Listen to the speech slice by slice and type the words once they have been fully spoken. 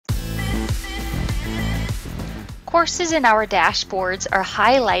Courses in our dashboards are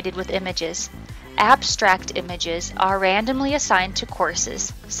highlighted with images. Abstract images are randomly assigned to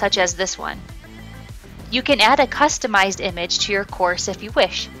courses, such as this one. You can add a customized image to your course if you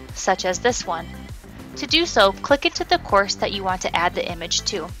wish, such as this one. To do so, click into the course that you want to add the image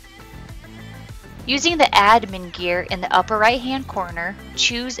to. Using the admin gear in the upper right-hand corner,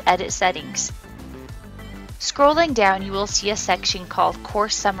 choose Edit Settings. Scrolling down, you will see a section called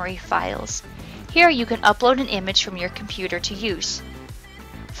Course Summary Files. Here you can upload an image from your computer to use.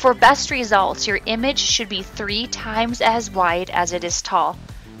 For best results, your image should be 3 times as wide as it is tall,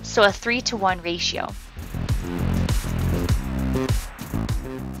 so a 3:1 ratio.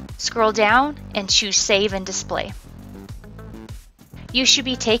 Scroll down and choose Save and Display. You should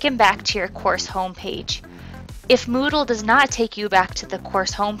be taken back to your course homepage. If Moodle does not take you back to the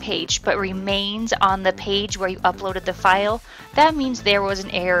course homepage but remains on the page where you uploaded the file, that means there was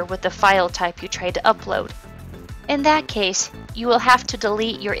an error with the file type you tried to upload. In that case, you will have to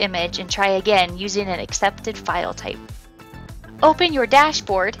delete your image and try again using an accepted file type. Open your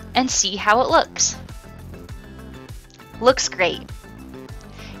dashboard and see how it looks. Looks great.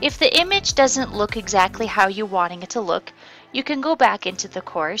 If the image doesn't look exactly how you're wanting it to look, you can go back into the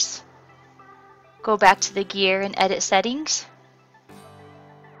course, go back to the gear and edit settings,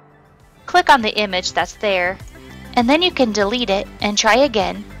 click on the image that's there, and then you can delete it and try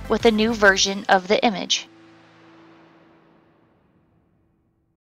again with a new version of the image.